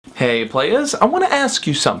Hey players, I want to ask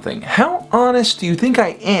you something. How honest do you think I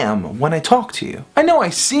am when I talk to you? I know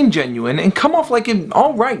I seem genuine and come off like an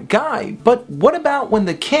alright guy, but what about when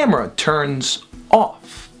the camera turns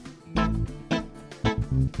off?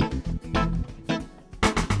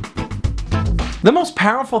 The most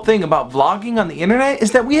powerful thing about vlogging on the internet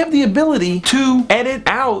is that we have the ability to edit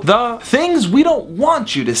out the things we don't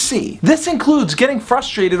want you to see. This includes getting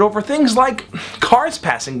frustrated over things like cars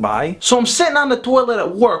passing by. So I'm sitting on the toilet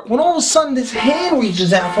at work when all of a sudden this hand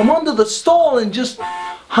reaches out from under the stall and just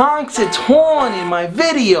honks its horn in my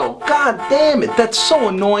video. God damn it, that's so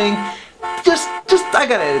annoying. I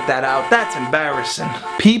gotta edit that out. That's embarrassing.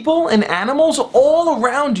 People and animals all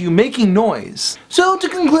around you making noise. So to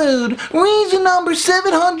conclude, reason number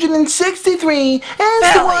 763 as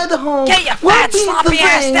to why the home get your fat sloppy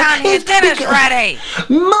ass down here. Dinner's ready.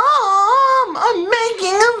 Mom, I'm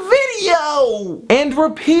making a video. And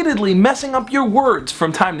repeatedly messing up your words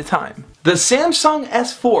from time to time. The Samsung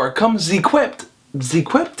S4 comes equipped.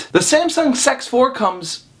 The Samsung Sex4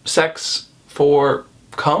 comes. Sex4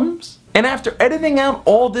 comes? And after editing out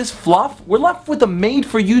all this fluff, we're left with a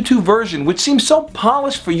made-for-YouTube version which seems so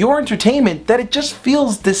polished for your entertainment that it just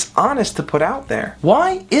feels dishonest to put out there.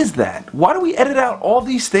 Why is that? Why do we edit out all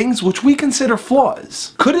these things which we consider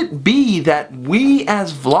flaws? Could it be that we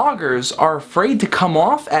as vloggers are afraid to come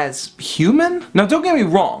off as human? Now don't get me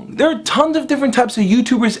wrong, there are tons of different types of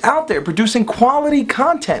YouTubers out there producing quality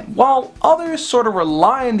content, while others sort of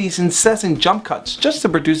rely on these incessant jump cuts just to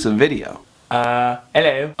produce a video.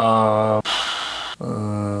 Hello.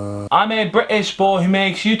 I'm a British boy who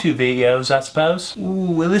makes YouTube videos, I suppose.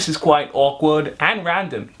 Ooh, well, this is quite awkward and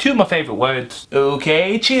random. Two of my favourite words.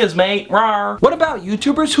 Okay, cheers, mate. Rawr. What about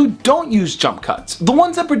YouTubers who don't use jump cuts? The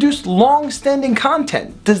ones that produce long-standing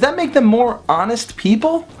content. Does that make them more honest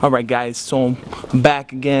people? Alright guys, so I'm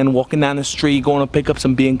back again, walking down the street, going to pick up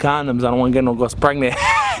some being condoms. I don't want to get no girls pregnant.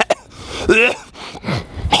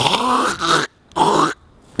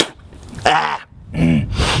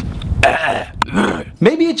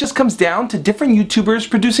 Maybe it just comes down to different YouTubers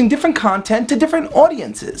producing different content to different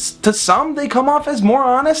audiences. To some, they come off as more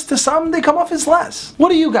honest, to some, they come off as less. What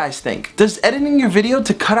do you guys think? Does editing your video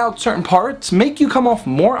to cut out certain parts make you come off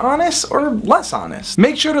more honest or less honest?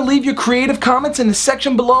 Make sure to leave your creative comments in the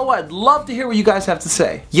section below. I'd love to hear what you guys have to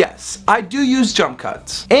say. Yes, I do use jump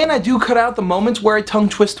cuts. And I do cut out the moments where I tongue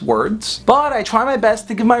twist words. But I try my best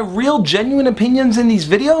to give my real, genuine opinions in these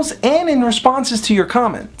videos and in responses to your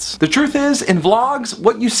comments. The truth is, in vlogs,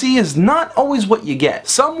 what you see is not always what you get.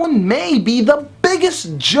 Someone may be the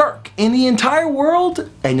biggest jerk in the entire world,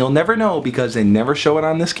 and you'll never know because they never show it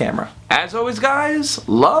on this camera. As always guys,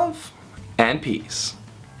 love and peace.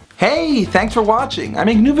 Hey, thanks for watching. I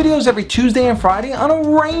make new videos every Tuesday and Friday on a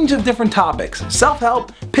range of different topics.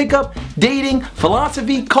 Self-help, pickup, dating,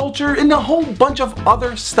 philosophy, culture, and a whole bunch of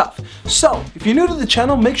other stuff. So, if you're new to the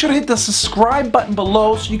channel, make sure to hit the subscribe button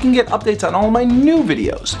below so you can get updates on all my new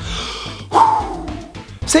videos.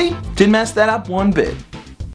 See? Didn't mess that up one bit.